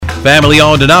Family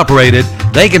owned and operated,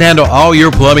 they can handle all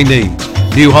your plumbing needs.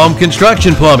 New home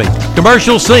construction plumbing,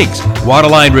 commercial sinks, water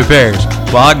line repairs,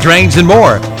 clogged drains, and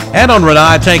more. And on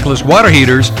Renai tankless water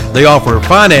heaters, they offer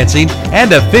financing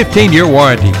and a 15-year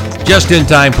warranty.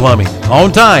 Just-in-time plumbing,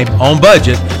 on time, on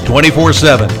budget,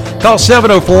 24/7. Call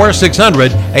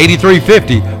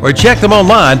 704-600-8350 or check them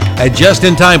online at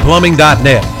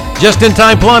justintimeplumbing.net.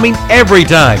 Just-in-time plumbing every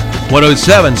time.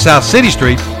 107 South City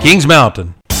Street, Kings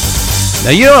Mountain.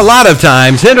 Now, you know, a lot of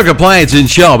times, Hendrick Appliance in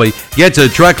Shelby gets a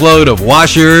truckload of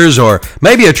washers or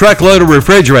maybe a truckload of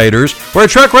refrigerators or a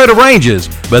truckload of ranges.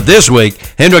 But this week,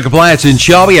 Hendrick Appliance in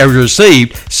Shelby has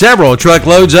received several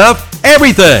truckloads of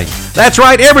everything. That's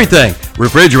right, everything.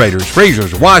 Refrigerators,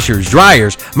 freezers, washers,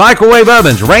 dryers, microwave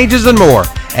ovens, ranges, and more.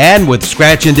 And with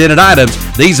scratch and dented items,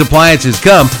 these appliances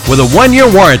come with a 1-year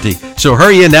warranty. So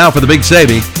hurry in now for the big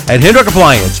savings at Hendrick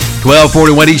Appliance,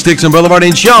 1241 East Dixon Boulevard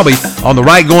in Shelby, on the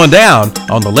right going down,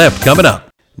 on the left coming up.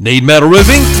 Need metal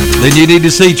roofing? Then you need to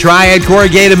see Triad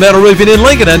Corrugated Metal Roofing in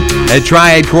Lincoln. At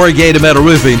Triad Corrugated Metal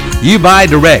Roofing, you buy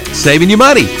direct, saving you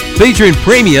money. Featuring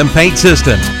premium paint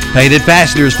systems, painted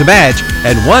fasteners to match,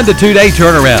 and 1 to 2 day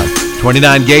turnaround.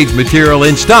 29 gauge material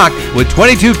in stock with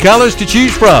 22 colors to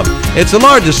choose from. It's the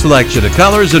largest selection of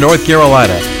colors in North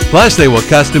Carolina. Plus, they will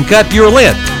custom cut your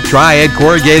length. Triad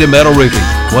Corrugated Metal Roofing,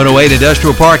 108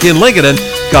 Industrial Park in Lincoln.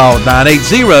 Call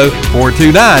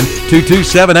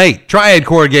 980-429-2278. Triad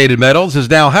Corrugated Metals is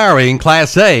now hiring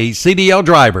Class A CDL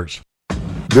drivers.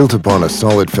 Built upon a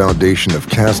solid foundation of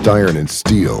cast iron and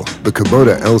steel, the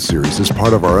Kubota L-Series is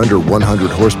part of our under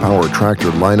 100 horsepower tractor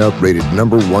lineup rated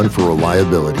 #1 for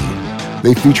reliability.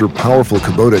 They feature powerful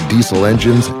Kubota diesel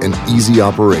engines and easy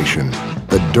operation.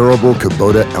 The durable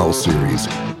Kubota L-Series.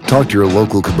 Talk to your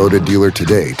local Kubota dealer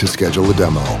today to schedule a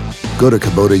demo. Go to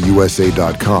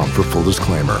KubotaUSA.com for full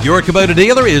disclaimer. Your Kubota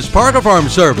dealer is Parker Farm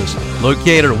Service,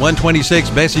 located at 126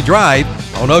 Bessie Drive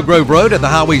on Oak Grove Road at the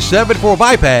Highway 74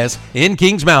 bypass in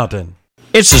Kings Mountain.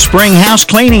 It's the Spring House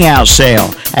Cleaning Out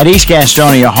Sale at East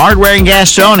Gastonia Hardware in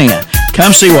Gastonia.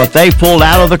 Come see what they've pulled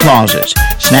out of the closets.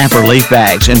 Snapper leaf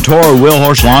bags and Toro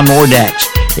Wheelhorse lawnmower decks.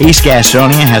 East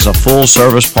Gastonia has a full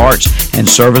service parts and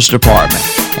service department.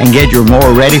 And get your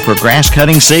mower ready for grass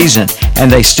cutting season. And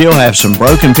they still have some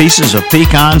broken pieces of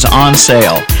pecans on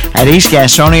sale at East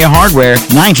Gastonia Hardware,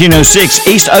 1906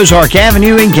 East Ozark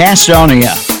Avenue in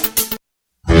Gastonia.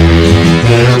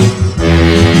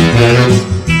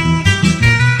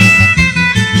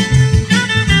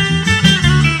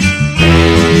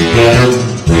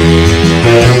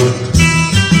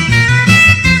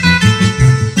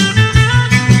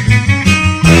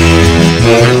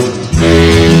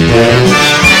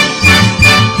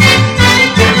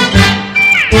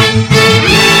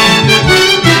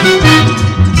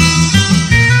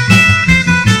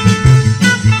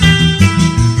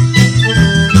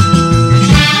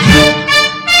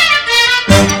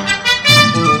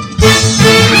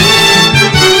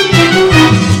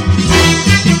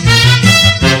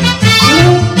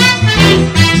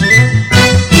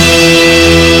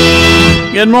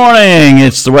 Good morning.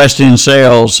 It's the West End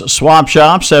Sales Swap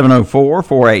Shop,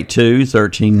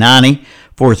 704-482-1390,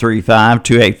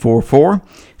 435-2844,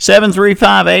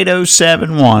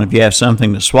 735-8071. If you have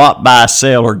something to swap, buy,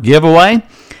 sell, or give away,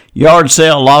 yard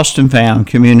sale, lost and found,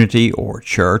 community, or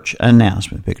church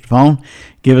announcement. Pick the phone.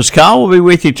 Give us a call. We'll be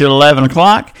with you till 11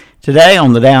 o'clock today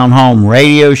on the Down Home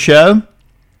Radio Show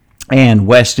and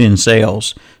West End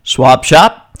Sales Swap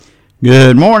Shop.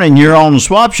 Good morning. You're on the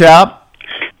Swap Shop.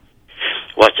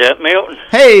 What's up, Milton?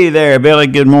 Hey there, Billy.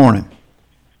 Good morning.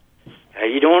 How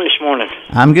you doing this morning?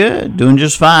 I'm good. Doing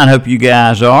just fine. Hope you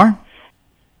guys are.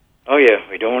 Oh, yeah.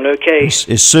 We're doing okay.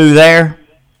 Is Sue there?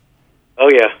 Oh,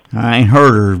 yeah. I ain't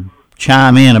heard her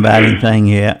chime in about anything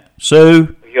yet.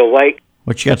 Sue? You awake?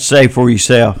 What you got to say for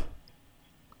yourself?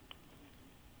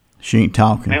 She ain't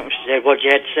talking. Milton said what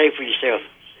you had to say for yourself.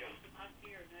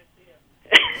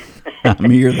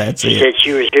 I'm here, that's She it. said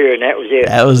she was here, and that was it.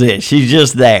 That was it. She's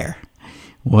just there.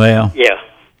 Well. Yeah.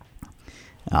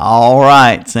 All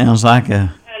right. Sounds like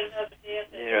a...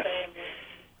 Yeah.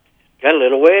 Got a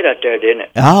little wet out there, didn't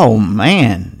it? Oh,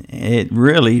 man. It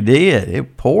really did.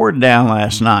 It poured down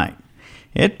last night.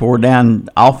 It poured down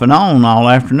off and on all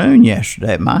afternoon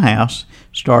yesterday at my house.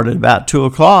 Started about 2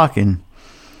 o'clock, and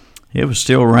it was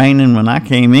still raining when I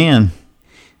came in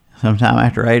sometime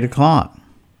after 8 o'clock.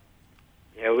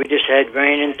 Yeah, we just had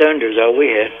rain and thunder is all we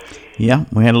had. Yeah,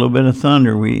 we had a little bit of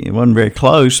thunder. It wasn't very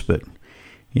close, but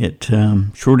it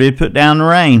sure did put down the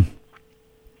rain.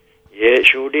 Yeah, it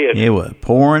sure did. It was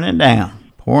pouring it down.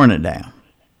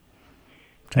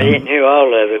 I didn't hear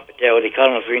all of it, but they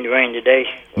calling for any rain today.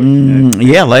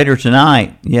 Yeah, later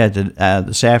tonight. Yeah,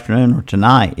 this afternoon or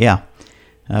tonight. Yeah,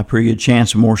 pretty good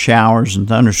chance of more showers and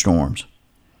thunderstorms.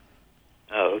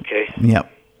 Oh, okay.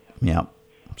 Yep.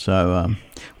 So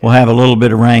we'll have a little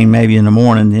bit of rain maybe in the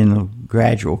morning, then a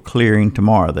gradual clearing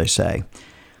tomorrow, they say.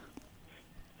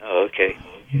 Oh, okay.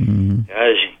 I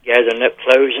was gathering up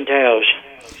clothes and towels.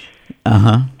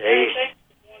 They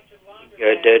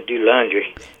got to do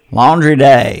laundry. Laundry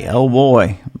day. Oh,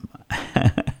 boy.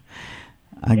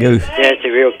 I go. That's a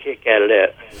real kick out of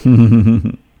that.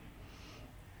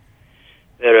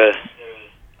 But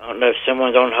I don't know if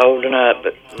someone's on hold or not,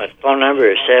 but my phone number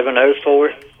is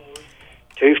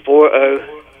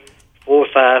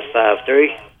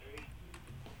 704-240-4553.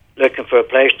 Looking for a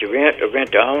place to rent or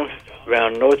rent to own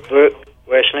around Northbrook,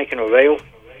 West Lincoln, or VALE.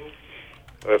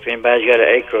 Or if anybody's got an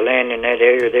acre of land in that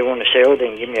area they want to sell,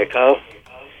 then give me a call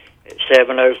at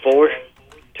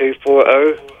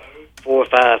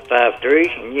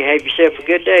 704-240-4553, and you have yourself a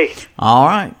good day. All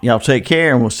right. Y'all take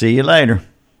care, and we'll see you later.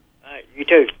 All right, you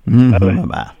too.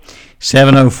 Bye-bye.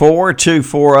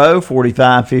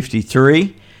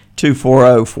 704-240-4553,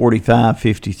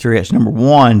 240-4553. That's number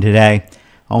 1 today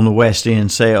on the West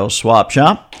End Sales Swap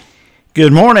Shop.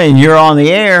 Good morning. You're on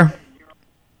the air.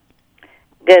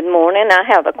 Good morning. I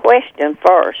have a question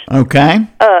first. Okay.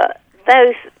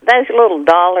 Those little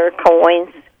dollar coins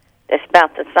that's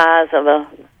about the size of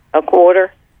a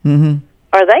quarter.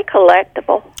 Are they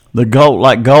collectible? The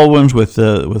gold ones with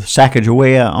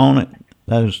Sacagawea on it.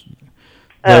 Those.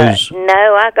 No,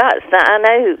 I got some.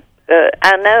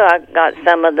 I know I got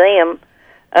some of them.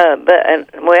 But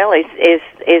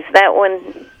is that one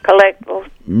collectible?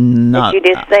 Not. You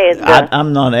just said.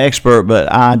 I'm not an expert,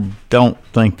 but I don't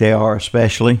think they are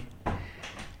especially.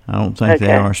 I don't think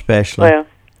they are especially. Well,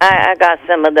 I got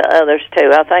some of the others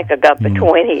too. I think I got the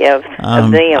 20 of them.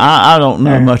 I don't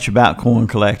know much about coin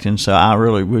collecting, so I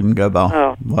really wouldn't go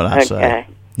by what I say.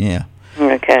 Yeah.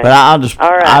 Okay. But I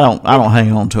don't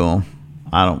hang on to them.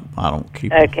 I don't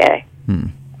keep them. Okay.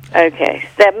 Okay.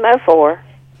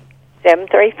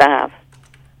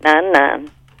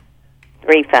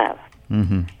 704-735-9935.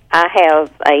 I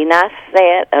have a nice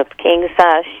set of king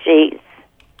size sheets.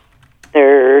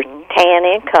 They're tan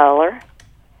in color,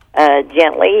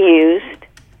 gently used.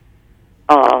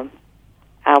 I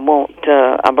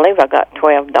believe I got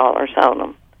 $12 on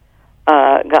them.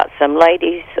 Got some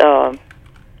ladies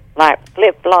like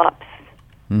flip flops,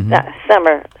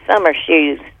 summer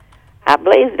shoes. I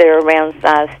believe they're around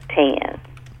size 10.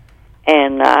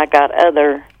 And I got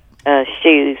other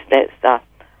shoes that's, I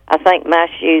think my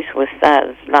shoes was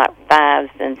size like 5s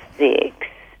and 6.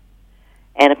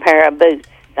 And a pair of boots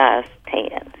size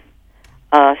 10s.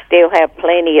 Still have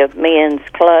plenty of men's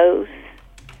clothes.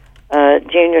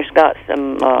 Junior's got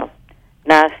some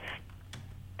nice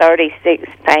 36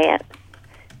 pants.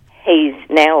 He's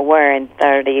now wearing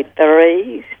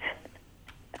 33s.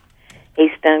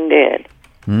 He's done good.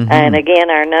 And again,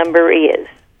 our number is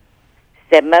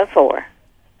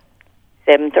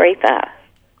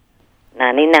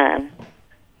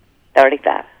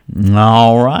 704-735-9935.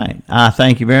 All right.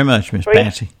 Thank you very much, Miss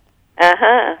Patsy.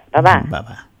 Bye-bye.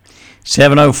 Bye-bye.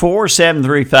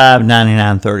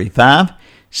 704-735-9935.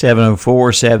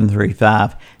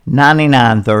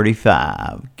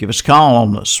 704-735-9935. Give us a call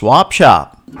on the Swap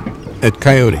Shop. At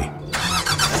Coyote,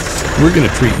 we're going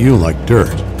to treat you like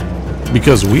dirt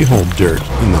because we hold dirt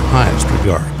in the highest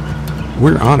regard.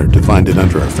 We're honored to find it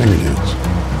under our fingernails,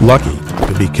 lucky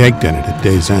to be caked in it at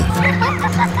day's end.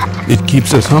 It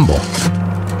keeps us humble,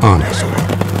 honest.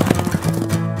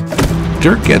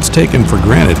 Dirt gets taken for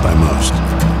granted by most,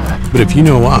 but if you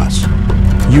know us,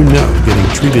 you know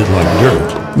getting treated like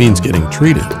dirt means getting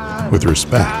treated with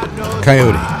respect.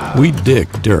 Coyote, we dig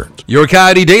dirt. Your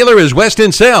Coyote dealer is West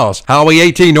End Sales, Highway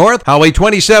 18 North, Highway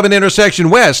 27 intersection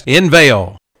west in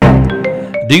VALE.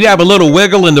 Do you have a little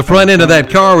wiggle in the front end of that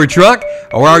car or truck?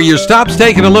 Or are your stops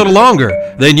taking a little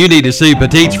longer? Then you need to see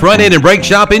Petite's Front End and Brake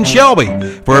Shop in Shelby.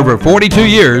 For over 42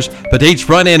 years, Petite's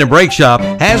Front End and Brake Shop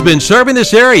has been serving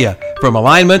this area. From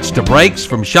alignments to brakes,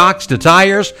 from shocks to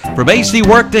tires, from AC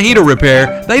work to heater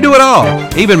repair, they do it all,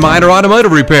 even minor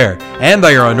automotive repair. And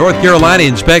they are a North Carolina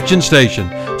inspection station.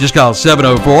 Just call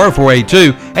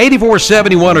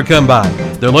 704-482-8471 or come by.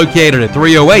 They're located at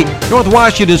 308 North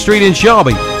Washington Street in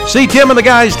Shelby. See Tim and the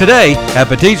guys today at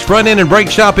Petite's Front End and Brake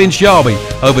Shop in Shelby.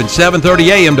 Open 7:30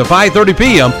 a.m. to 5:30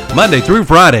 p.m. Monday through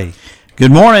Friday.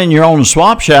 Good morning. You're on the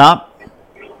Swap Shop.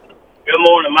 Good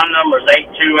morning. My number is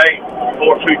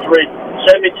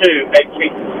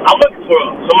 828-423-7218. I'm looking for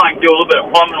somebody to do a little bit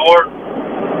of plumbing work.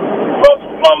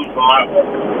 Plumbing for my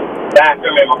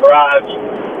bathroom and my garage.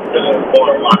 to the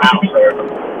corner of my house there.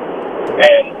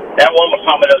 And that one was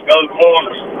talking about go on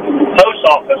the post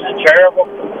office in Cherryville.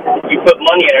 You put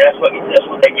money in there, that's what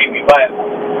they give you back.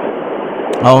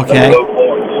 Okay. Go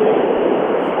forms.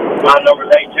 My number is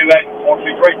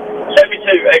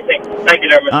 828-423-7218. Thank you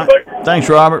there, Mr. Baker. Thanks,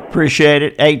 Robert. Appreciate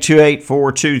it.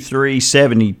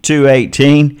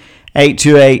 828-423-7218.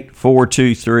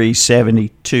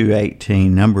 828-423-7218.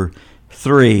 Number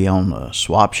 3 on the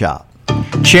Swap Shop.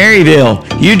 Cherryville,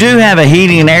 you do have a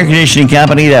heating and air conditioning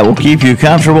company that will keep you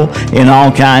comfortable in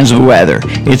all kinds of weather.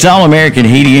 It's All American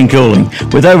Heating and Cooling.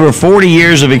 With over 40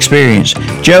 years of experience,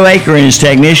 Joe ACRE and his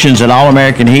technicians at All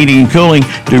American Heating and Cooling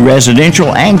do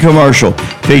residential and commercial,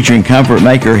 featuring Comfort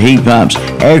Maker heat pumps,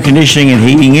 air conditioning and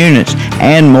heating units,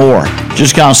 and more.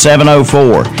 Just call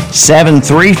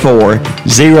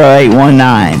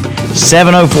 704-734-0819.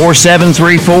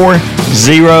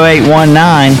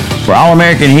 704-734-0819 for All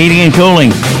American Heating and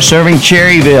Cooling, serving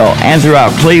Cherryville and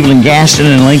throughout Cleveland, Gaston,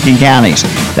 and Lincoln counties.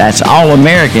 That's All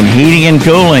American Heating and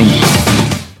Cooling.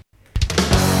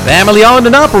 Family owned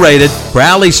and operated,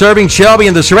 proudly serving Shelby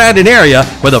and the surrounding area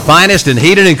with the finest in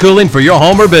heating and cooling for your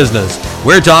home or business.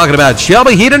 We're talking about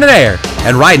Shelby Heating and Air,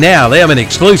 and right now they have an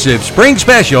exclusive spring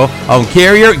special on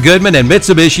Carrier, Goodman, and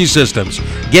Mitsubishi systems.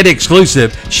 Get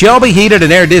exclusive Shelby Heating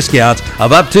and Air discounts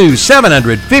of up to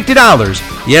 $750.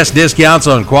 Yes, discounts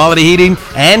on quality heating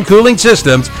and cooling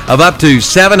systems of up to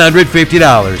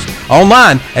 $750.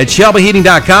 Online at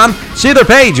shelbyheating.com, see their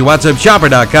page at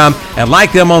whatsupshopper.com, and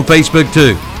like them on Facebook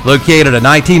too. Located at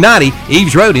 1990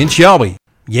 Eves Road in Shelby.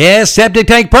 Yes, septic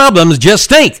tank problems just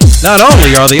stink. Not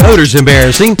only are the odors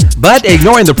embarrassing, but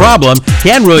ignoring the problem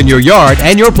can ruin your yard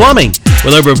and your plumbing.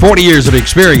 With over 40 years of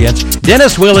experience,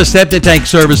 Dennis Willis Septic Tank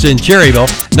Service in Cherryville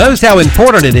knows how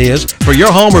important it is for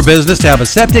your home or business to have a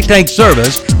septic tank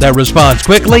service that responds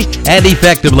quickly and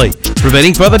effectively,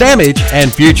 preventing further damage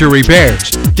and future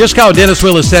repairs. Just call Dennis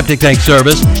Willis Septic Tank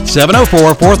Service,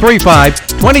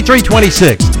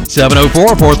 704-435-2326,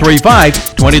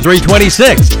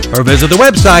 704-435-2326, or visit the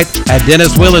website at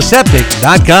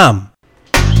denniswillisseptic.com.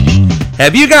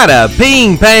 Have you got a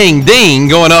ping, pang, ding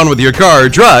going on with your car or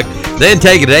truck? Then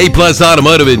take it to A-Plus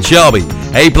Automotive in Shelby.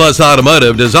 A-Plus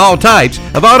Automotive does all types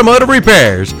of automotive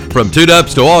repairs, from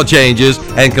tune-ups to oil changes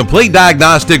and complete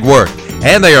diagnostic work.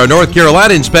 And they are a North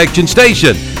Carolina inspection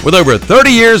station with over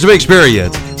 30 years of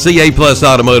experience. See A-Plus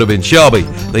Automotive in Shelby.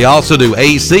 They also do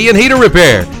AC and heater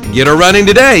repair. Get her running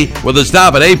today with a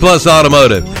stop at A-Plus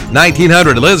Automotive,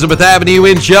 1900 Elizabeth Avenue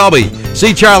in Shelby.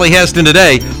 See Charlie Heston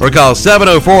today or call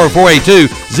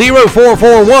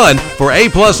 704-482-0441 for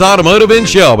A-Plus Automotive in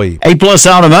Shelby. A-Plus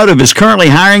Automotive is currently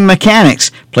hiring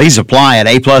mechanics. Please apply at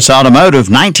A-Plus Automotive,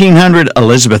 1900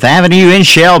 Elizabeth Avenue in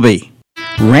Shelby.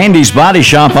 Randy's Body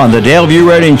Shop on the Delview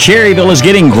Road in Cherryville is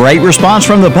getting great response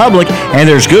from the public, and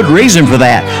there's good reason for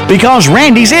that, because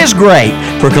Randy's is great.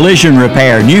 For collision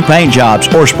repair, new paint jobs,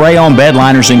 or spray-on bed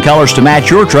liners in colors to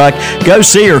match your truck, go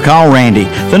see or call Randy.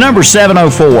 The number's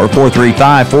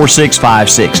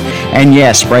 704-435-4656. And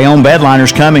yes, spray-on bed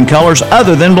liners come in colors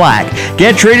other than black.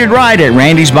 Get treated right at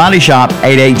Randy's Body Shop,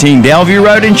 818 Delview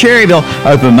Road in Cherryville,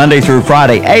 open Monday through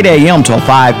Friday, 8 a.m. till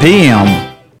 5 p.m.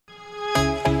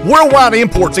 Worldwide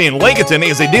Imports in Lincoln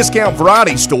is a discount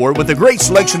variety store with a great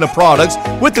selection of products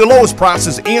with the lowest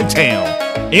prices in town.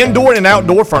 Indoor and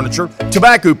outdoor furniture,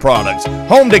 tobacco products,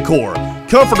 home decor,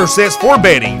 comforter sets for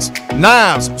beddings,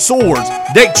 knives, swords,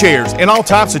 deck chairs, and all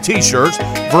types of t-shirts,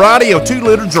 variety of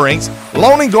 2-liter drinks,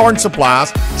 lawn and garden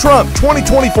supplies, Trump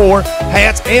 2024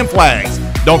 hats and flags.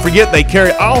 Don't forget they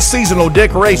carry all seasonal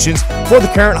decorations for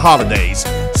the current holidays.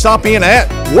 Stop in at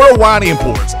Worldwide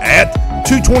Imports at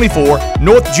 224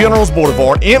 North Generals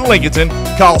Boulevard in Lincoln.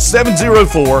 Call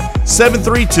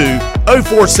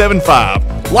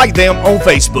 704-732-0475. Like them on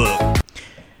Facebook.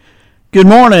 Good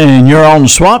morning. You're on the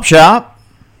Swap Shop.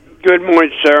 Good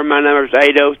morning, sir. My number is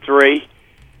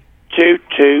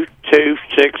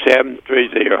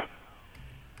 803-222-6730.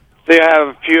 See, I have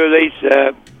a few of these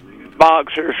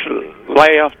boxers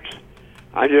left.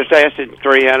 I just asked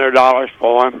 $300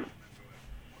 for them.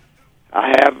 I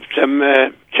have some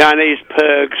Chinese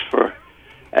pugs for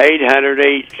 $800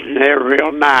 each, and they're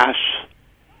real nice.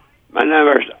 My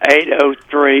number is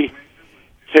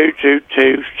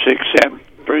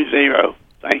 803-222-6730.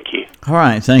 Thank you. All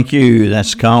right, thank you.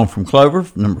 That's a call from Clover,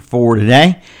 number 4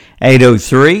 today.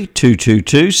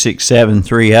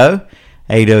 803-222-6730.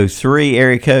 803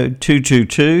 area code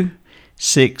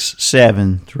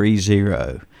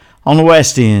 222-6730. On the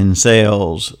West End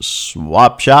Sales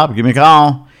Swap Shop, give me a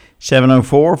call.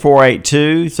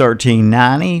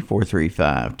 704-482-1390,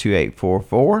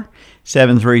 435-2844,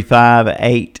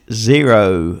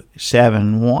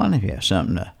 735-8071. If you have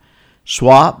something to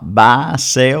swap, buy,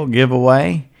 sell,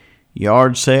 giveaway,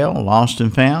 yard sale, lost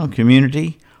and found,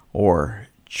 community, or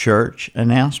church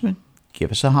announcement,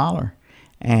 give us a holler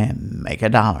and make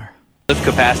 $1. Lift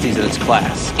capacities in its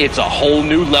class. It's a whole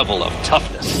new level of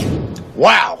toughness.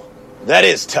 Wow, that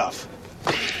is tough.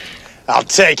 I'll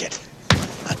take it.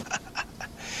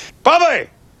 Bubby,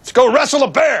 let's go wrestle a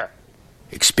bear.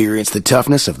 Experience the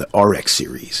toughness of the RX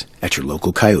series at your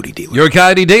local Coyote dealer. Your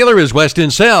Coyote dealer is West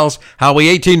End Sales, Highway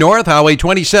 18 North, Highway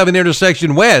 27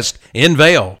 intersection west in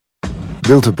Vale.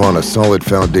 Built upon a solid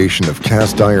foundation of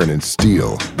cast iron and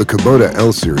steel, the Kubota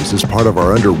L Series is part of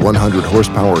our under 100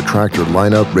 horsepower tractor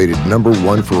lineup rated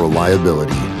 #1 for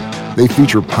reliability. They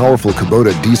feature powerful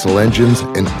Kubota diesel engines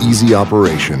and easy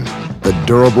operation. The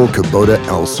durable Kubota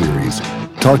L Series.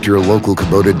 Talk to your local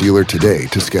Kubota dealer today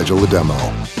to schedule a demo.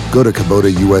 Go to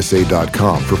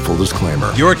KubotaUSA.com for full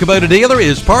disclaimer. Your Kubota dealer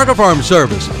is Parker Farm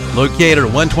Service, located at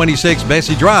 126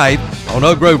 Bessie Drive on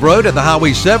Oak Grove Road at the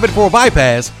Highway 74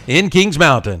 bypass in Kings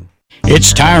Mountain.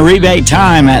 It's tire rebate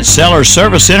time at Sellers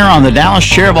Service Center on the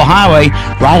Dallas-Cherryville Highway,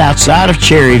 right outside of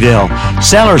Cherryville.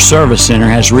 Sellers Service Center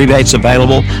has rebates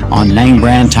available on name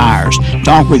brand tires.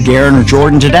 Talk with Garrett or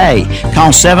Jordan today.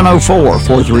 Call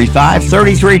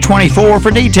 704-435-3324 for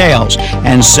details.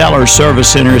 And Sellers Service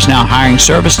Center is now hiring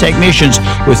service technicians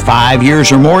with 5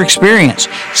 years or more experience.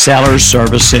 Sellers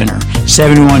Service Center,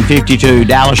 7152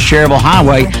 Dallas-Cherryville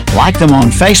Highway. Like them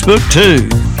on Facebook, too.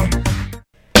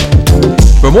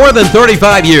 For more than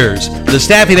 35 years, the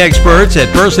staffing experts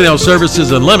at Personnel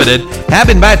Services Unlimited have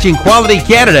been matching quality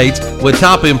candidates with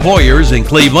top employers in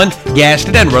Cleveland,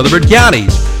 Gaston, and Rutherford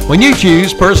counties. When you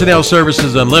choose Personnel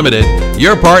Services Unlimited,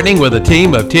 you're partnering with a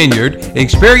team of tenured,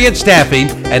 experienced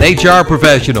staffing and HR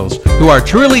professionals who are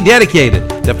truly dedicated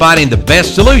to finding the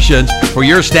best solutions for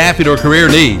your staffing or career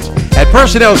needs. At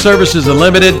Personnel Services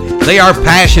Unlimited, they are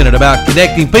passionate about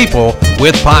connecting people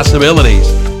with possibilities.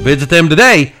 Visit them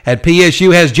today at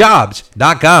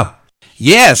psuhasjobs.com.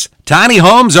 Yes, tiny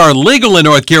homes are legal in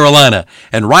North Carolina,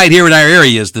 and right here in our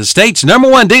area is the state's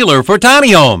 #1 dealer for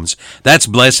tiny homes. That's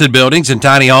Blessed Buildings and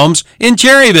Tiny Homes in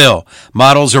Cherryville.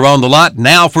 Models are on the lot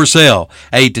now for sale.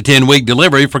 8 to 10 week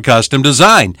delivery for custom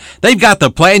design. They've got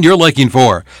the plan you're looking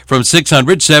for, from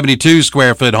 672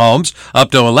 square foot homes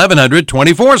up to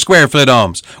 1,124 square foot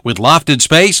homes with lofted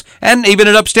space and even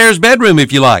an upstairs bedroom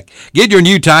if you like. Get your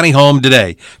new tiny home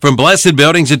today from Blessed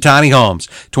Buildings and Tiny Homes,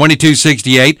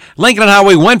 2268 Lincoln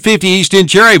Highway 150 East in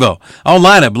Cherryville.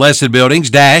 Online at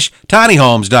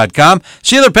blessedbuildings-tinyhomes.com.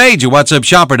 See their page at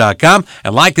whatsupshopper.com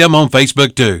and like them on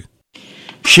Facebook too.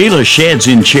 Sheila Sheds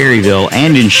in Cherryville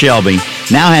and in Shelby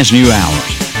now has new hours.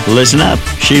 Listen up.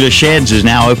 Sheila Sheds is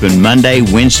now open Monday,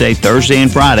 Wednesday, Thursday,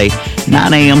 and Friday,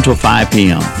 9 a.m. till 5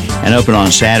 p.m. and open on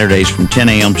Saturdays from 10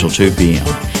 a.m. till 2 p.m.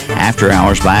 After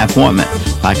hours by appointment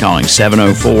by calling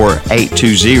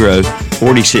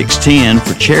 704-820-4610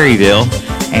 for Cherryville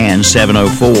and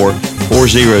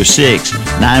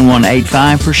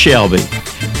 704-406-9185 for Shelby.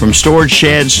 From storage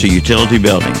sheds to utility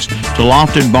buildings, to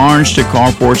lofted barns to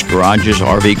carports, garages,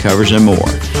 RV covers, and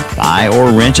more. Buy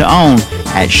or rent to own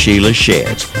at Sheila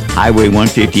Sheds. Highway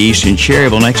 150 East in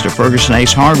Cherryville next to Ferguson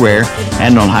Ace Hardware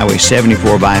and on Highway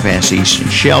 74 Bypass East in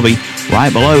Shelby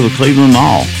right below the Cleveland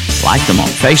Mall. Like them on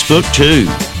Facebook too.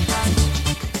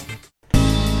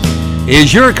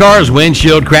 Is your car's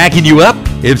windshield cracking you up?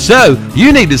 If so,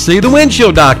 you need to see the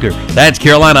windshield doctor. That's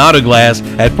Carolina Auto Glass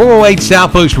at 408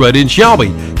 South Post Road in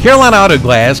Shelby. Carolina Auto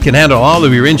Glass can handle all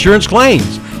of your insurance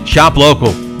claims. Shop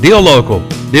local. Deal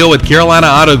with Carolina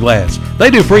Auto Glass. They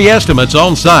do free estimates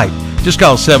on site. Just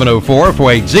call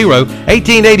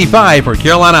 704-480-1885 for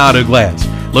Carolina Auto Glass.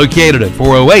 Located at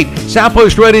 408 South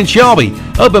Post Road in Shelby.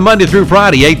 Open Monday through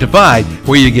Friday, 8 to 5,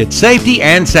 where you get safety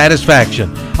and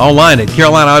satisfaction. Online at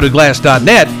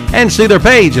CarolinaAutoGlass.net and see their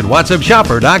page at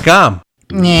WhatsAppShopper.com.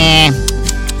 Nah.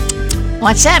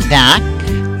 What's up, Doc?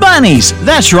 Bunnies!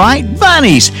 That's right,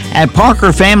 bunnies! At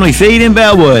Parker Family Feed in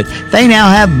Bellwood. They now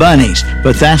have bunnies,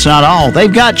 but that's not all.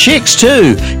 They've got chicks,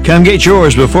 too. Come get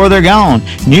yours before they're gone.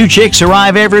 New chicks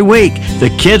arrive every week. The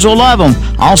kids will love them.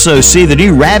 Also, see the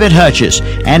new rabbit hutches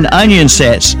and onion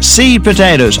sets, seed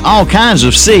potatoes, all kinds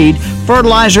of seed,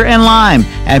 fertilizer, and lime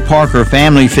at Parker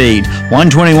Family Feed,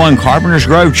 121 Carpenters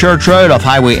Grove Church Road off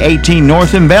Highway 18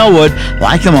 North in Bellwood.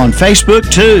 Like them on Facebook,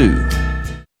 too.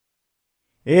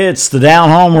 It's the Down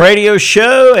Home Radio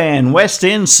Show and West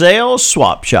End Sales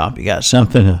Swap Shop. You got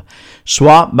something to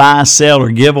swap, buy, sell, or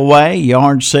give away,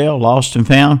 yard sale, lost and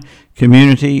found,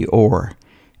 community, or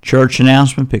church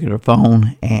announcement, pick up the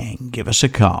phone and give us a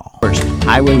call.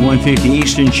 Highway 150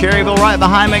 East in Cherryville, right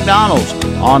behind McDonald's.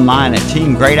 Online at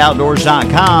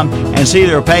teamgreatoutdoors.com and see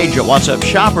their page at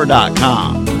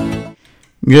whatsupshopper.com.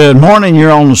 Good morning. You're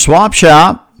on the Swap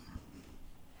Shop.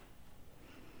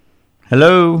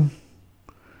 Hello.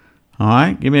 All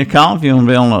right. Give me a call if you want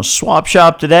to be on the Swap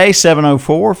Shop today.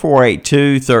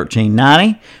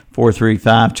 704-482-1390.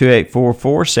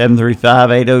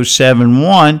 435-2844.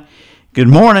 735-8071. Good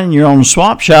morning. You're on the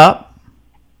Swap Shop.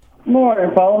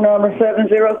 Morning. Phone number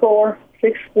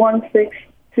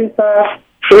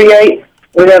 704-616-2538.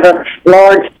 We have a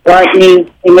large lightning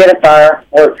humidifier.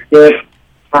 Works good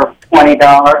for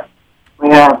 $20. We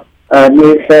have a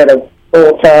new set of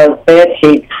full-size bed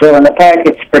sheets still in the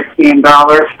package for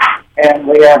 $10. And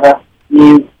we have a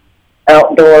new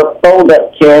outdoor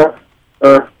fold-up chair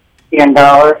for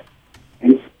 $10.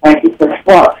 And thank you for the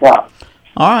Swap Shop.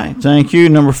 All right. Thank you.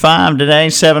 Number 5 today,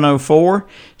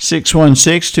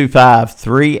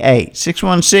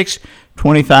 704-616-2538.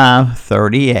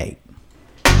 616-2538.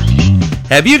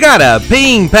 Have you got a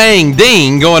ping, pang,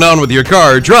 ding going on with your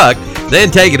car or truck?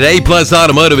 Then take it to A-Plus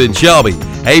Automotive in Shelby.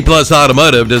 A-Plus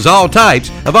Automotive does all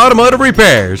types of automotive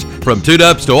repairs, from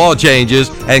tune-ups to oil changes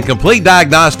and complete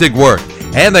diagnostic work.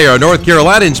 And they are a North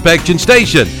Carolina inspection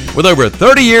station with over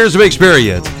 30 years of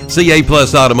experience. See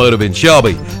A-Plus Automotive in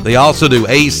Shelby. They also do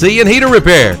AC and heater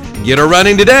repair. Get her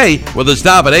running today with a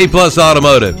stop at A-Plus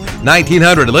Automotive,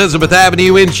 1900 Elizabeth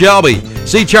Avenue in Shelby.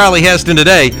 See Charlie Heston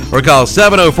today or call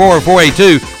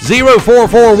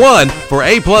 704-482-0441 for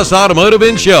A-Plus Automotive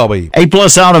in Shelby.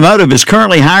 A-Plus Automotive is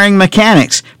currently hiring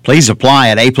mechanics. Please apply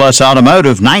at A-Plus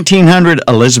Automotive, 1900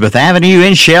 Elizabeth Avenue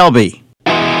in Shelby.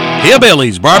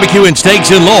 Hillbillies Barbecue and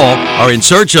Steaks in Lowell are in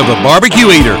search of a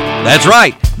barbecue eater. That's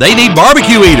right, they need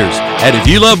barbecue eaters. And if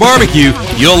you love barbecue,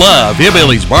 you'll love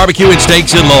Hillbillies Barbecue and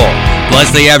Steaks in Lowell. Plus,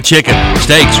 they have chicken,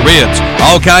 steaks, ribs,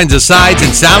 all kinds of sides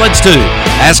and salads too.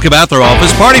 Ask about their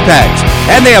office party packs.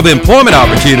 And they have employment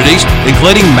opportunities,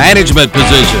 including management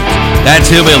positions. That's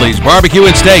Hillbillies Barbecue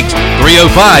and Steaks,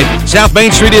 305 South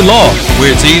Main Street in Lowell, where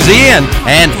it's easy in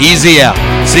and easy out.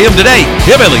 See them today,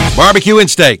 Hillbillies Barbecue and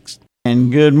Steaks.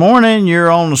 And good morning. You're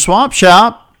on the Swap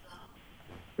Shop.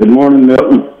 Good morning,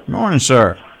 Milton. Good morning,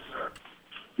 sir.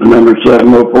 The number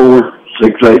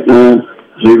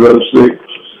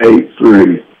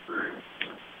 704-689-0683.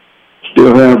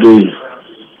 Still have the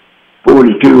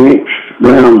 42-inch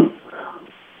round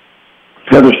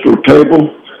pedestal table.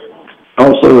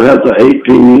 Also has the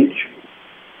 18-inch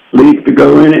leaf to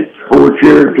go in it. 4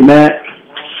 chairs to match.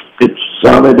 It's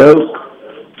solid oak.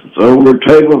 It's an older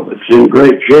table. It's in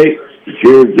great shape. The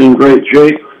chair's in great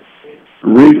shape.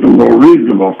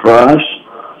 Reasonable price.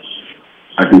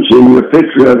 I can send you a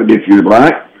picture of it if you'd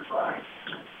like.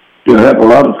 Still have a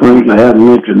lot of things I haven't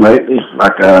mentioned lately,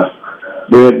 like a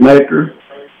bread maker,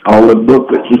 all the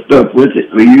booklets and stuff with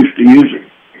it. We used to use it.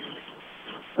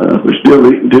 We're still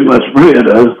eating too much bread,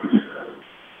 though.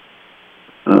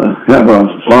 Have a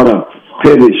lot of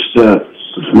petty stuff.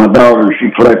 It's my daughter, she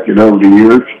collected over the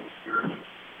years.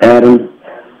 Adam,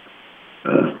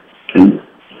 and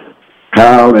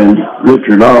Kyle and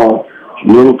Richard all.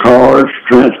 Some little cars,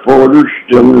 transporters,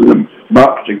 still in the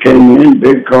box that came in,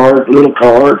 big cars, little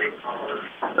cars.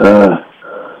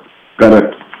 Got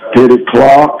a petty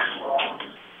clock,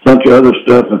 bunch of other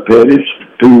stuff of petties,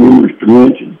 too numerous to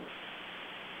mention.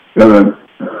 Got a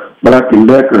Black &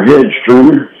 Decker hedge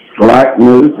trimmer, light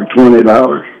new for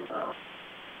 $20.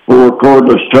 4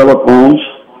 cordless telephones.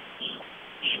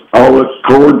 All the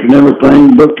cords and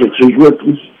everything, booklets is with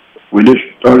them. We just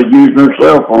started using our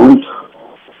cell phones.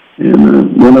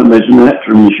 And one of them is an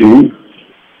answering machine.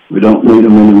 We don't need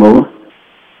them anymore.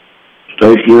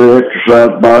 Stationary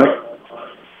exercise bike.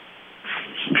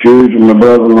 Some shoes from my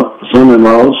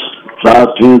son-in-law's,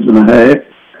 size 10.5,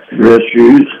 dress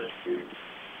shoes.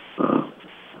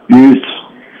 Youth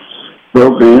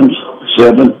BROGANS,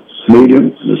 7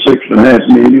 medium, the 6.5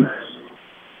 medium.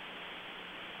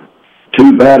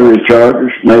 2 battery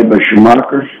chargers made by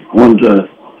Schumacher. One's a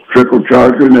trickle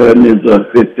charger, and the other is a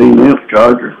 15-amp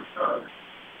charger.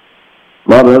 A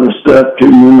lot of other stuff,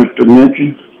 too numerous to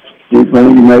mention.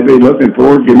 Anything you may be looking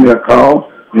for, give me a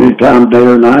call anytime, day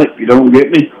or night. If you don't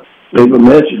get me, leave a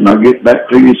message, and I'll get back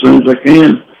to you as soon as I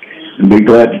can. And be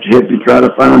glad to help you try to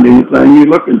find anything you're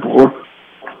looking for.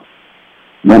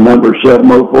 My number is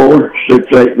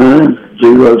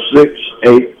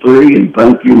 704-689-0683, and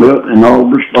thank you, Milton, and all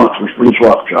the sponsors for the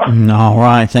Swap Shop. All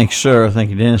right. Thank you, sir. Thank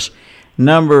you, Dennis.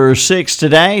 Number 6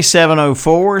 today,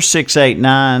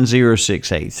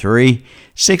 704-689-0683,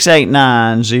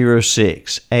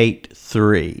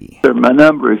 689-0683. My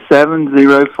number is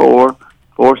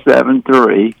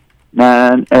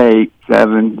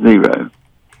 704-473-9870.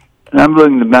 And I'm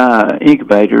looking to buy an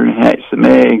incubator and hatch some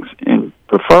eggs, and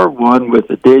prefer one with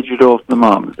a digital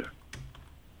thermometer.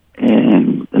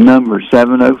 And the number is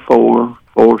 704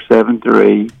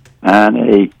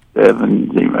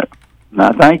 704-473-9870.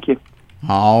 Now, thank you.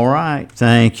 All right.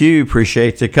 Thank you.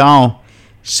 Appreciate the call.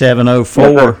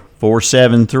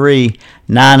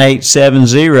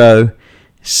 704-473-9870.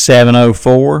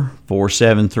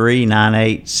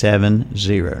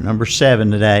 704-473-9870. Number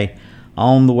 7 today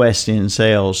on the West End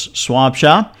Sales Swap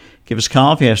Shop. Give us a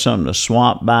call if you have something to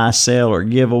swap, buy, sell, or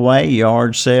give away.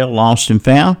 Yard sale, lost and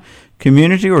found,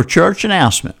 community or church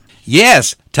announcement.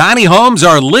 Yes, tiny homes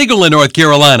are legal in North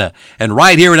Carolina, and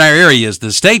right here in our area is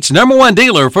the state's #1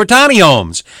 dealer for tiny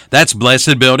homes. That's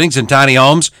Blessed Buildings and Tiny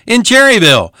Homes in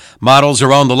Cherryville. Models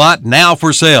are on the lot now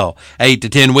for sale. 8 to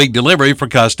 10 week delivery for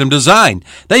custom design.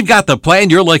 They've got the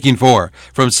plan you're looking for,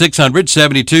 from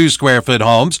 672 square foot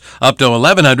homes up to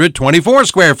 1,124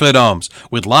 square foot homes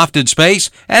with lofted space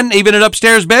and even an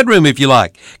upstairs bedroom if you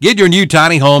like. Get your new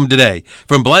tiny home today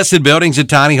from Blessed Buildings and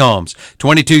Tiny Homes,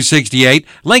 2268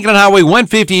 Lincoln Highway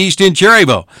 150 East in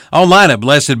Cherryville. Online at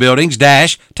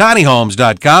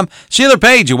blessedbuildings-tinyhomes.com. See their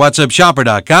page at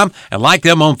whatsupshopper.com and like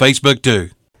them on Facebook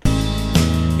too.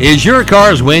 Is your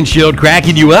car's windshield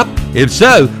cracking you up? If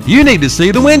so, you need to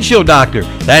see the windshield doctor.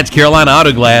 That's Carolina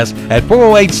Auto Glass at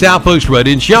 408 South Post Road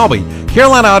in Shelby.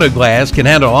 Carolina Auto Glass can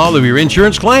handle all of your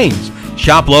insurance claims.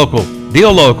 Shop local.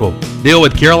 Deal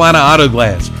with Carolina Auto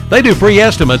Glass. They do free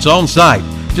estimates on site.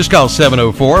 Just call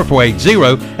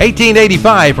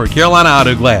 704-480-1885 for Carolina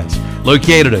Auto Glass.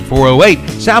 Located at 408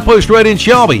 South Post Road in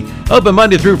Shelby. Open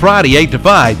Monday through Friday, 8 to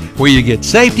 5, where you get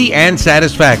safety and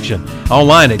satisfaction.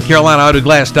 Online at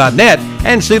carolinaAutoglass.net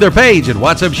and see their page at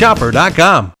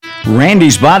whatsupshopper.com.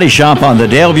 Randy's Body Shop on the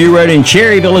Delview Road in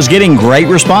Cherryville is getting great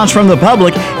response from the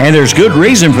public, and there's good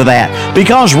reason for that,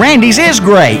 because Randy's is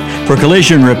great. For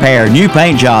collision repair, new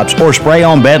paint jobs, or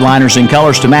spray-on bed liners and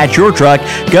colors to match your truck,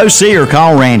 go see or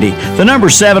call Randy. The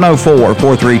number's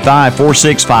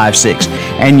 704-435-4656.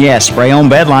 And yes, spray-on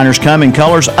bed liners come in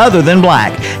colors other than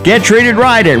black. Get treated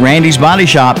right at Randy's Body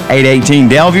Shop, 818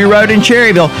 Delview Road in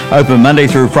Cherryville. Open Monday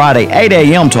through Friday, 8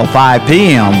 a.m. till 5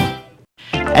 p.m.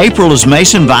 April is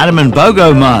Mason Vitamin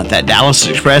BOGO month at Dallas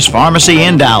Express Pharmacy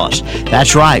in Dallas.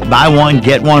 That's right, buy one,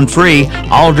 get one free,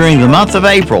 all during the month of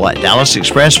April at Dallas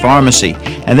Express Pharmacy.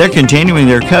 And they're continuing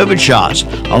their COVID shots,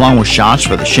 along with shots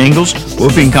for the shingles,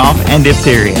 whooping cough, and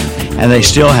diphtheria. And they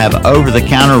still have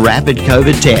over-the-counter rapid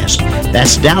COVID test.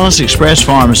 That's Dallas Express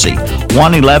Pharmacy,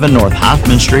 111 North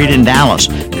Hoffman Street in Dallas.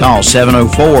 Call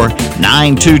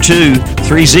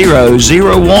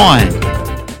 704-922-3001.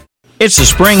 It's the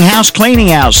Spring House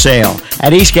Cleaning Out Sale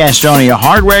at East Gastonia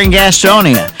Hardware in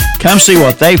Gastonia. Come see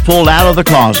what they've pulled out of the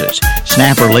closets.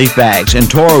 Snapper leaf bags and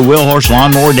Toro Wheelhorse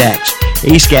lawnmower decks.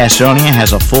 East Gastonia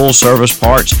has a full-service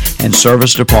parts and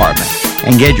service department.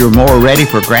 And get your mower ready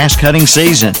for grass cutting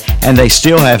season. And they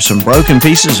still have some broken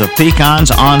pieces of pecans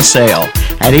on sale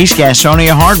at East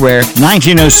Gastonia Hardware,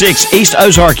 1906 East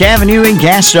Ozark Avenue in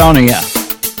Gastonia.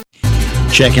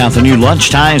 Check out the new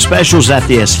lunchtime specials at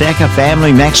the Azteca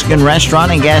Family Mexican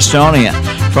Restaurant in Gastonia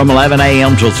from 11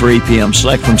 a.m. till 3 p.m.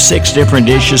 Select from 6 different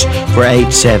dishes for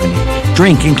 $8.70.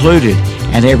 Drink included.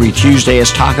 And every Tuesday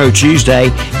is Taco Tuesday,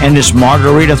 and it's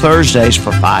Margarita Thursdays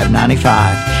for $5.95.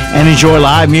 And enjoy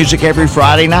live music every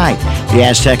Friday night. The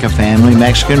Azteca Family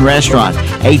Mexican Restaurant,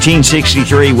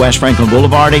 1863 West Franklin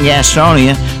Boulevard in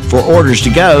Gastonia. For orders to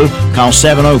go, call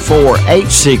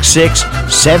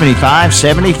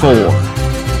 704-866-7574.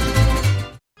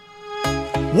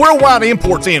 Worldwide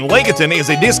Imports in Lincoln is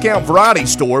a discount variety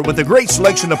store with a great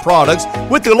selection of products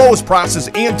with the lowest prices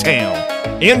in town.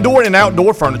 Indoor and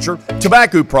outdoor furniture,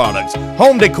 tobacco products,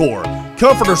 home decor,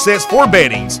 comforter sets for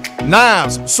beddings,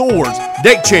 knives, swords,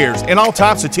 deck chairs, and all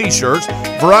types of t-shirts,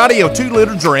 variety of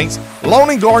 2-liter drinks, lawn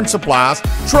and garden supplies,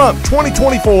 Trump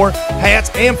 2024 hats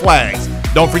and flags.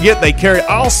 Don't forget they carry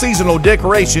all seasonal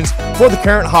decorations for the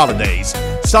current holidays.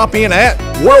 Stop in at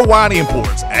Worldwide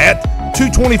Imports at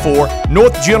 224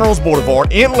 North Generals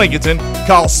Boulevard in Lincoln.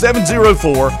 Call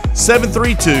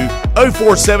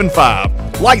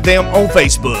 704-732-0475. Like them on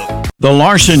Facebook. The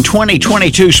Larson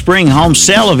 2022 Spring Home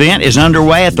Sale event is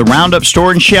underway at the Roundup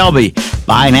store in Shelby.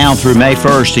 Buy now through May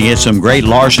 1st to get some great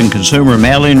Larson consumer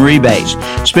mail-in rebates.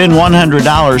 Spend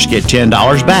 $100, get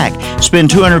 $10 back.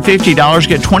 Spend $250,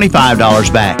 get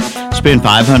 $25 back. Spend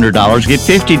 $500, get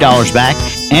 $50 back.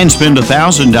 And spend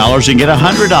 $1,000 and get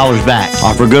 $100 back.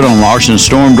 Offer good on Larson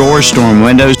storm doors, storm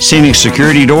windows, scenic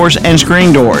security doors, and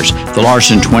screen doors. The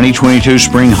Larson 2022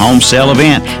 Spring Home Sale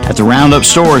event at the Roundup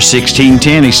store,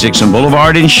 1610 East Dixon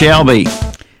Boulevard in Shelby.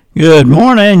 Good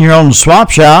morning. You're on the Swap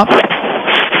Shop.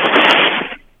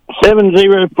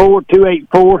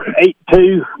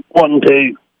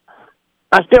 704-284-8212.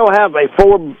 I still have a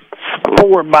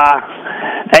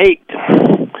 4x8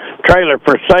 trailer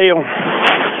for sale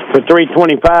for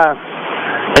 $325.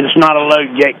 It's not a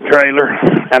load gate trailer,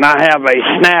 and I have a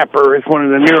Snapper. It's one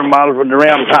of the newer models with the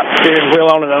round top steering wheel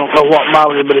on it. I don't know what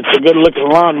model it is, but it's a good-looking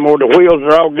lawnmower. The wheels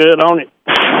are all good on it.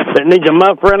 It needs a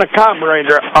muffler and a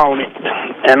carburetor on it.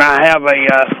 And I have a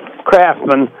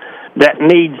Craftsman that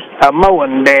needs a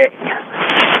mowing deck.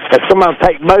 If somebody will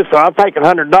take both, I'll take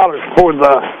 $100 for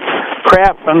the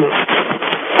Craftsman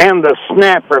and the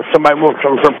Snapper if somebody wants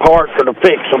them for parts or to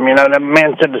fix them. You know, that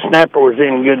man said the Snapper was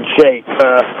in good shape.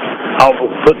 I'll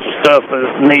put the stuff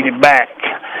that's needed back.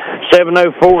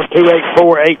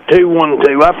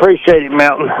 704-284-8212. I appreciate it,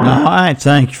 Milton. All right,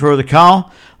 thank you for the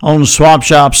call. On the Swap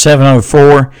Shop,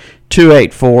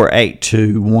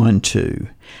 704-284-8212.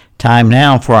 Time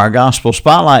now for our Gospel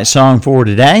Spotlight song for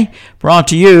today, brought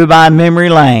to you by Memory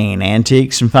Lane,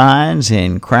 Antiques and Finds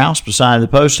in Krause beside the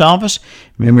post office.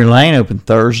 Memory Lane open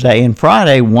Thursday and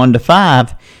Friday 1 to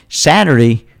 5,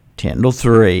 Saturday 10 to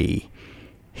 3.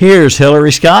 Here's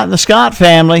Hillary Scott and the Scott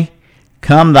family,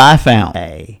 Come Thy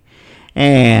Fountain.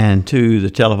 And to the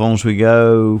telephones we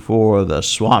go for the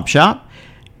Swap Shop.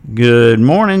 Good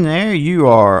morning there, you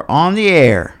are on the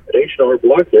air. H&R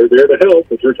Block, they're there to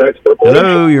help with your tax preparation.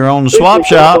 Hello, you're on the Swap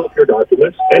Shop. Your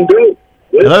documents and go.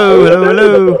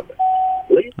 Hello.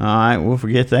 All right, we'll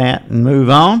forget that and move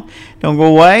on. Don't go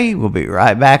away. We'll be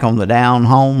right back on the Down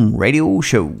Home Radio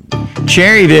Show.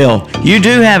 Cherryville, you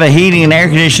do have a heating and air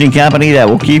conditioning company that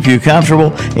will keep you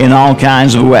comfortable in all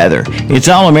kinds of weather. It's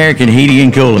All American Heating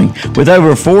and Cooling. With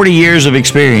over 40 years of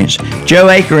experience, Joe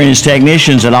ACRE and his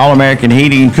technicians at All American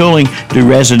Heating and Cooling do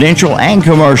residential and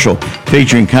commercial,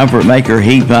 featuring Comfort Maker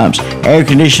heat pumps, air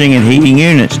conditioning and heating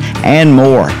units, and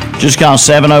more. Just call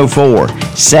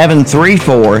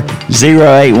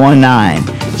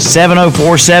 704-734-0819.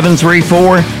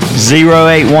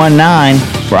 704-734-0819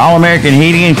 for All American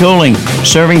Heating and Cooling,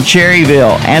 serving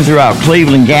Cherryville and throughout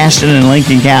Cleveland, Gaston, and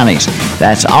Lincoln counties.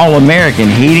 That's All American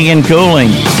Heating and Cooling.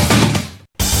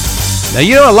 Now,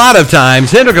 you know, a lot of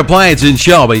times, Hendrick Appliance in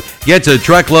Shelby gets a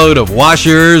truckload of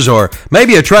washers or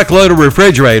maybe a truckload of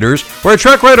refrigerators or a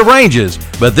truckload of ranges.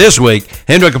 But this week,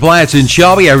 Hendrick Appliance in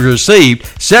Shelby has received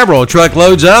several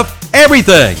truckloads of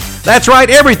everything. That's right,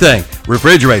 everything.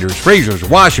 Refrigerators, freezers,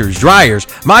 washers, dryers,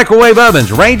 microwave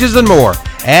ovens, ranges, and more.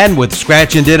 And with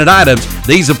scratch and dented items,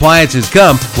 these appliances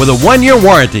come with a 1-year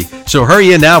warranty. So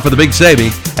hurry in now for the big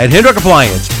savings at Hendrick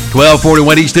Appliance,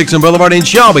 1241 East Dixon Boulevard in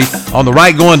Shelby, on the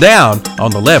right going down, on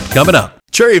the left coming up.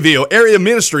 Cherryville Area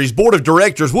Ministries Board of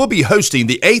Directors will be hosting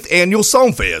the 8th Annual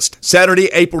Songfest, Saturday,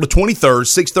 April the 23rd,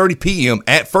 6:30 p.m.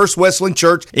 at First Wesleyan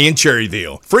Church in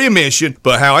Cherryville. Free admission,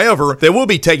 but however, they will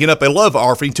be taking up a love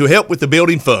offering to help with the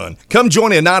building fund. Come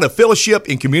join a night of fellowship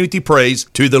and community praise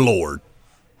to the Lord.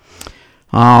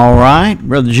 All right,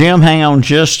 Brother Jim, hang on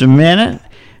just a minute.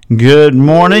 Good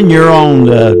morning. You're on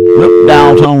the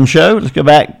Dial Tone Show. Let's go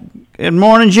back. Good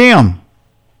morning, Jim.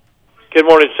 Good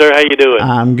morning, sir. How you doing?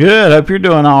 I'm good. Hope you're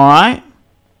doing all right.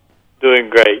 Doing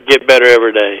great. Get better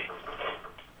every day.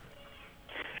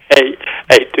 Hey,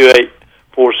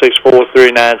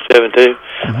 828-464-3972.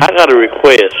 I got a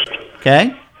request.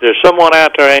 Okay. There's someone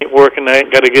out there ain't working, they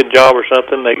ain't got a good job or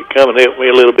something, they can come and help me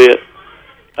a little bit.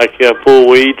 Like pull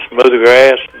weeds, mow the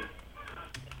grass, and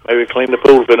maybe clean the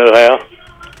pool if they know how.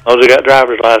 As long as I got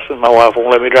driver's license, my wife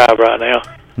won't let me drive right now.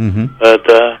 Mm-hmm.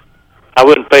 But I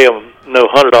wouldn't pay them no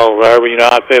 $100 an hour,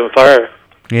 but I'd pay them fair.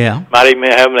 Yeah. Might even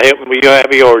have them help me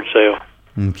have a yard sale.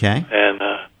 Okay. And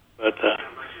but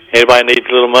anybody needs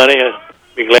a little money, I'd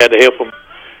be glad to help them.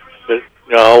 But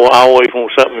I always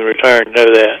want something in return. Know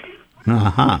that.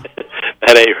 Uh-huh.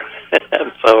 That ain't.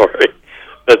 I'm sorry,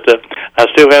 but I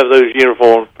still have those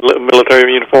uniforms,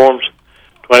 military uniforms,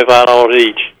 $25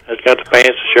 each. It's got the pants,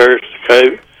 the shirts, the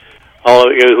coat, all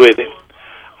of it goes with it.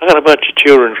 I got a bunch of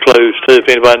children's clothes too. If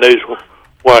anybody knows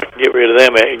where I can get rid of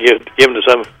them at and give them to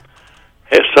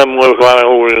some worthwhile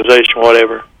organization,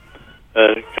 whatever.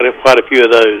 Got quite a few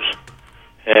of those,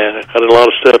 and I got a lot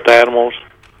of stuffed animals,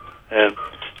 and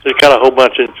just got a whole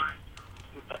bunch of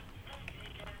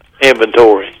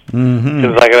inventory. Mm-hmm.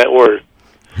 Couldn't think of that word.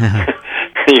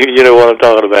 You know what I'm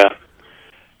talking about.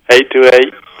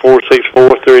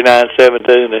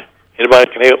 828-464-3972. And if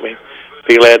anybody can help me,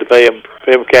 be glad to pay them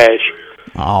cash.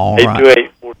 All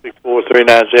right.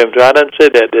 828-464-3972. I done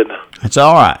said that, didn't I? It's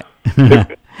all right.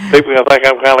 People gonna think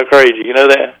I'm kind of crazy. You know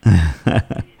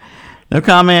that? No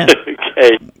comment.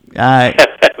 Okay. All right.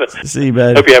 See you,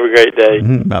 buddy. Hope you have a great day.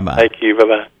 Mm-hmm. Bye-bye. Thank you.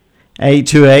 Bye-bye.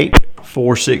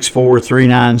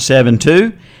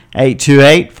 828-464-3972.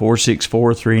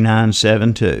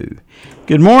 828-464-3972.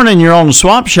 Good morning. You're on the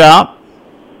Swap Shop.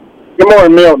 Good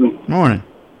morning, Milton. Morning.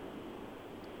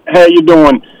 How you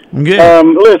doing? Good.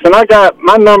 Listen, I got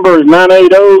my number is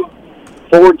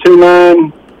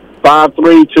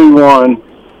 980-429-5321,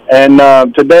 and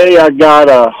today I got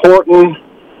a Horton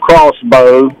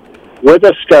crossbow with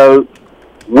a scope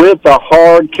with a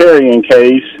hard carrying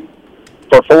case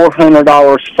for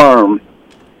 $400 firm.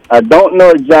 I don't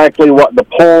know exactly what the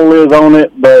pull is on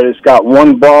it, but it's got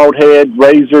one broadhead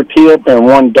razor tip and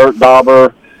one dirt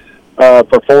dauber for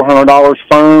 $400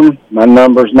 firm. My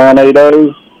number's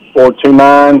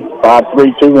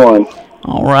 980-429-5321.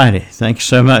 All righty. Thank you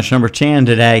so much. Number 10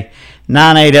 today,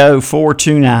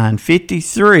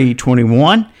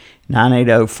 980-429-5321.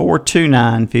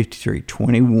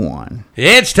 980-429-5321.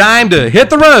 It's time to hit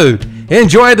the road.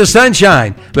 Enjoy the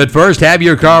sunshine. But first, have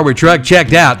your car or truck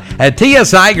checked out at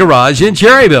TSI Garage in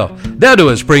Cherryville. They'll do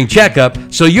a spring checkup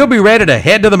so you'll be ready to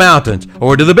head to the mountains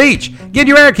or to the beach. Get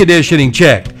your air conditioning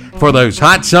checked for those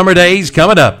hot summer days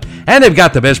coming up. And they've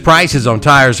got the best prices on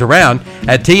tires around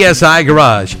at TSI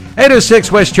Garage,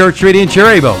 806 West Church Street in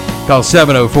Cherryville. Call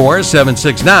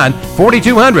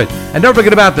 704-769-4200. And don't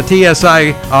forget about the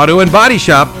TSI Auto and Body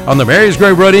Shop on the Marys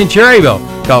Grove Road in Cherryville.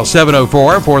 Call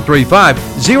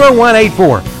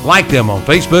 704-435-0184. Like them on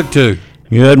Facebook, too.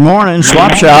 Good morning,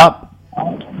 Swap Shop.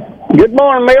 Good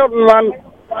morning, Milton.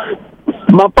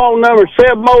 My phone number is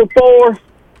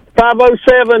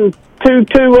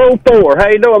 704-507-2204. How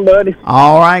you doing, buddy?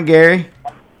 All right, Gary.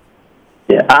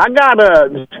 Yeah, I got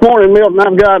this morning, Milton,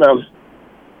 I've got a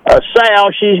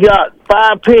sow. She's got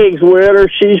 5 pigs with her.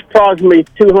 She's approximately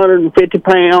 250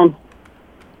 pounds.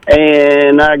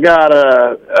 And I got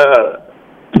a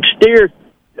steer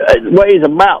weighs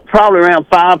about probably around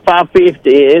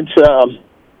 550. It's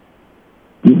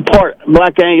part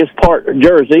Black Angus, part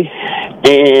Jersey.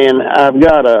 And I've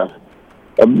got a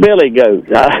billy goat.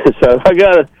 So I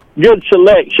got a good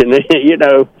selection,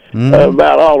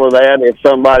 about all of that. If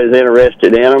somebody's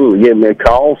interested in them, give me a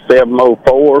call,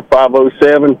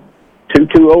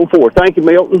 704-507-2204. Thank you,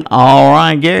 Milton. All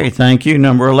right, Gary. Thank you.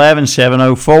 Number 11,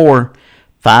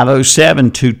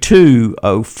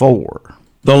 704-507-2204.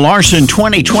 The Larson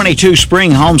 2022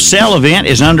 Spring Home Sale event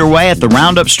is underway at the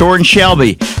Roundup store in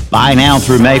Shelby. Buy now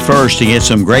through May 1st to get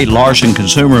some great Larson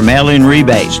consumer mail-in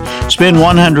rebates. Spend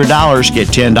 $100, get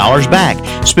 $10 back.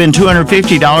 Spend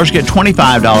 $250, get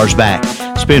 $25 back.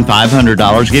 Spend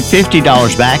 $500, get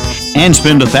 $50 back. And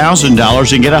spend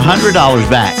 $1,000 and get $100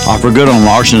 back. Offer good on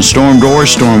Larson storm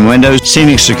doors, storm windows,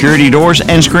 scenic security doors,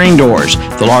 and screen doors.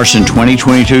 The Larson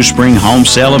 2022 Spring Home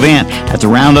Sale event at the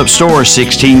Roundup store,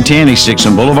 1610 East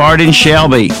Dixon Boulevard in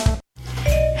Shelby.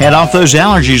 Head off those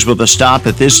allergies with a stop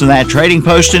at This and That Trading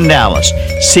Post in Dallas.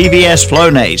 CVS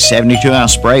Flonase,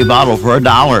 72-ounce spray bottle for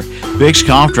 $1. Vicks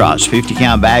cough drops,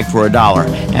 50-count bag for $1.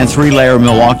 And 3-layer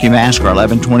Milwaukee mask are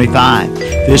 $11.25.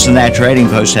 This and That Trading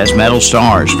Post has metal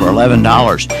stars for $11.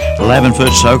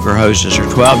 11-foot soaker hoses are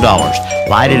 $12.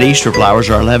 Lighted Easter flowers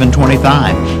are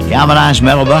 $11.25. Galvanized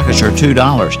metal buckets are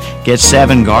 $2. Get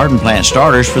 7 garden plant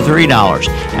starters for $3.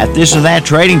 At This and That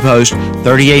Trading Post,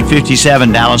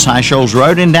 3857 Dallas High Shoals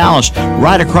Road in Dallas,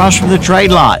 right across from the trade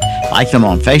lot. Like them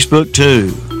on Facebook,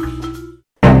 too.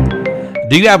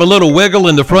 Do you have a little wiggle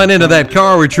in the front end of that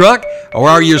car or truck? Or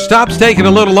are your stops taking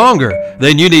a little longer?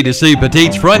 Then you need to see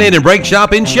Petite's Front End and Brake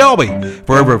Shop in Shelby.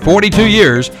 For over 42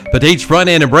 years, Petite's Front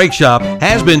End and Brake Shop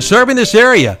has been serving this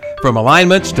area. From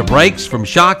alignments to brakes, from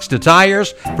shocks to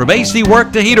tires, from AC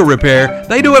work to heater repair,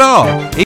 they do it all.